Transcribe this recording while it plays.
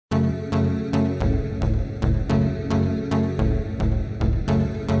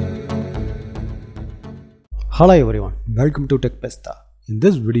Hello everyone, welcome to TechPesta. In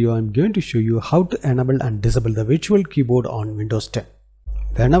this video I am going to show you how to enable and disable the virtual keyboard on Windows 10.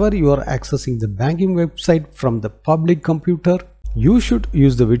 Whenever you are accessing the banking website from the public computer, you should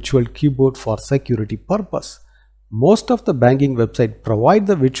use the virtual keyboard for security purpose. Most of the banking websites provide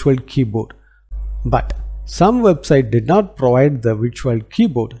the virtual keyboard, but some websites did not provide the virtual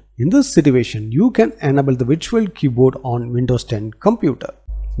keyboard. In this situation, you can enable the virtual keyboard on Windows 10 computer.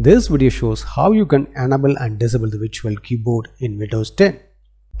 This video shows how you can enable and disable the virtual keyboard in Windows 10.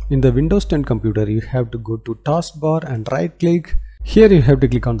 In the Windows 10 computer, you have to go to taskbar and right click. Here you have to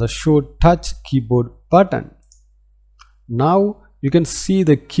click on the Show Touch Keyboard button. Now you can see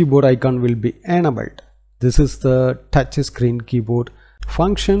the keyboard icon will be enabled. This is the touch screen keyboard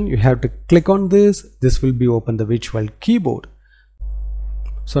function. You have to click on this. This will be open the virtual keyboard.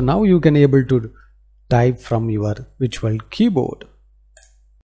 So now you can able to type from your virtual keyboard.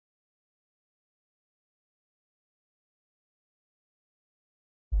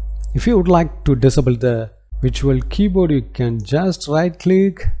 If you would like to disable the virtual keyboard, you can just right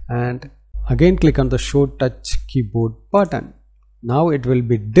click and again click on the Show Touch Keyboard button. Now it will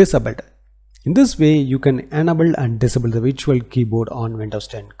be disabled. In this way, you can enable and disable the virtual keyboard on Windows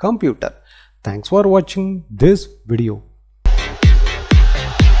 10 computer. Thanks for watching this video.